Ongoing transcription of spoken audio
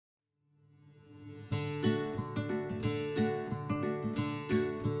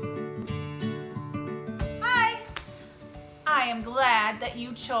I am glad that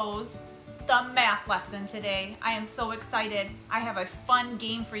you chose the math lesson today. I am so excited. I have a fun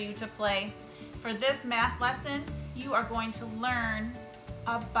game for you to play. For this math lesson, you are going to learn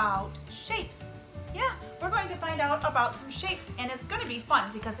about shapes. Yeah, we're going to find out about some shapes, and it's going to be fun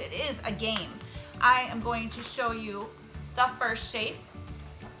because it is a game. I am going to show you the first shape.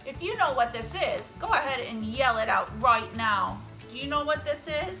 If you know what this is, go ahead and yell it out right now. Do you know what this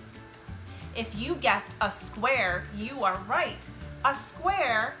is? If you guessed a square, you are right. A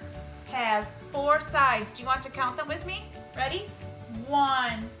square has 4 sides. Do you want to count them with me? Ready?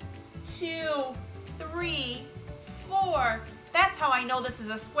 1, 2, 3, 4. That's how I know this is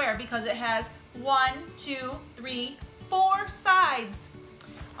a square, because it has 1, 2, 3, 4 sides.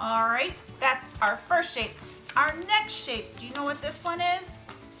 All right, that's our first shape. Our next shape, do you know what this one is?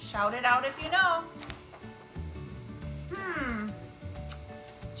 Shout it out if you know.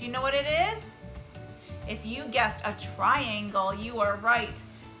 Do you know what it is? If you guessed a triangle, you are right.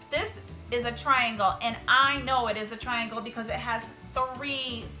 This is a triangle, and I know it is a triangle because it has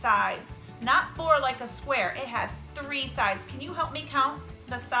 3 sides. Not 4 like a square, it has 3 sides. Can you help me count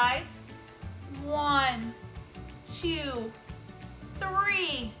the sides? 1, 2,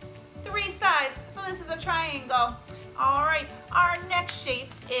 3. 3 sides, so this is a triangle. All right, our next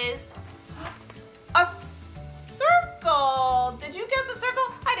shape is a circle. Did you guess a circle?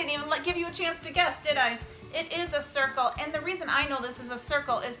 I didn't even give you a chance to guess, did I? It is a circle, and the reason I know this is a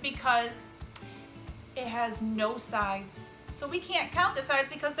circle is because it has no sides. So we can't count the sides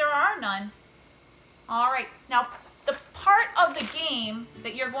because there are none. All right, now the part of the game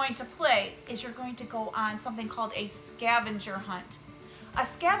that you're going to play is you're going to go on something called a scavenger hunt. A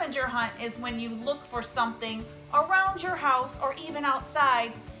scavenger hunt is when you look for something around your house or even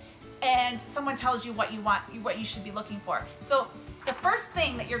outside, and someone tells you what you want, what you should be looking for. So the first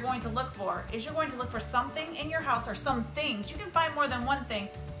thing that you're going to look for is you're going to look for something in your house, or some things. You can find more than one thing.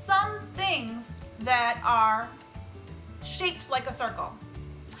 Some things that are shaped like a circle.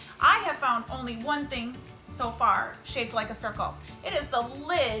 I have found only one thing so far shaped like a circle. It is the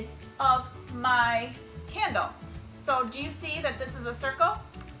lid of my candle. So do you see that this is a circle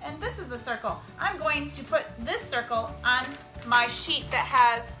and this is a circle? I'm going to put this circle on my sheet that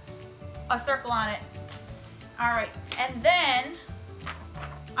has a circle on it. All right, and then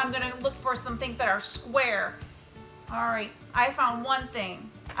I'm gonna look for some things that are square. All right, I found one thing.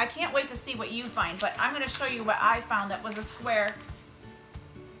 I can't wait to see what you find, but I'm gonna show you what I found that was a square.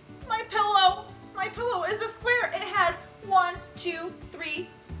 My pillow is a square. It has 1, 2, 3,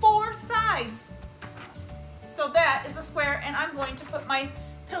 4 sides. So that is a square, and I'm going to put my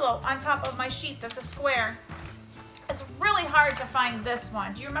pillow on top of my sheet that's a square. It's really hard to find this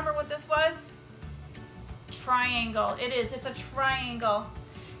one. Do you remember what this was? Triangle. It is. It's a triangle.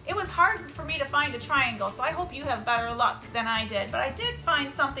 It was hard for me to find a triangle, so I hope you have better luck than I did. But I did find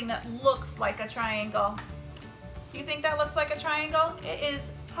something that looks like a triangle. You think that looks like a triangle? It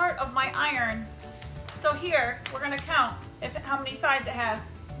is part of my iron. So here, we're going to count how many sides it has.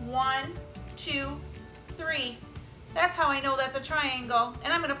 1, 2, 3. That's how I know that's a triangle.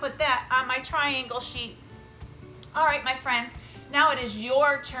 And I'm going to put that on my triangle sheet. All right, my friends, now it is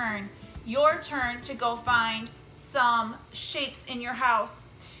your turn. Your turn to go find some shapes in your house.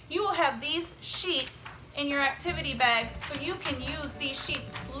 You will have these sheets in your activity bag, so you can use these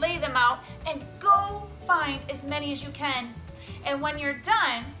sheets, lay them out, and go find as many as you can. And when you're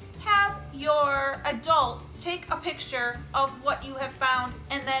done, have your adult take a picture of what you have found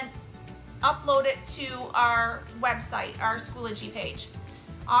and then upload it to our website, our Schoology page.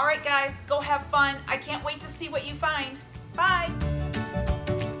 All right, guys, go have fun. I can't wait to see what you find. Bye.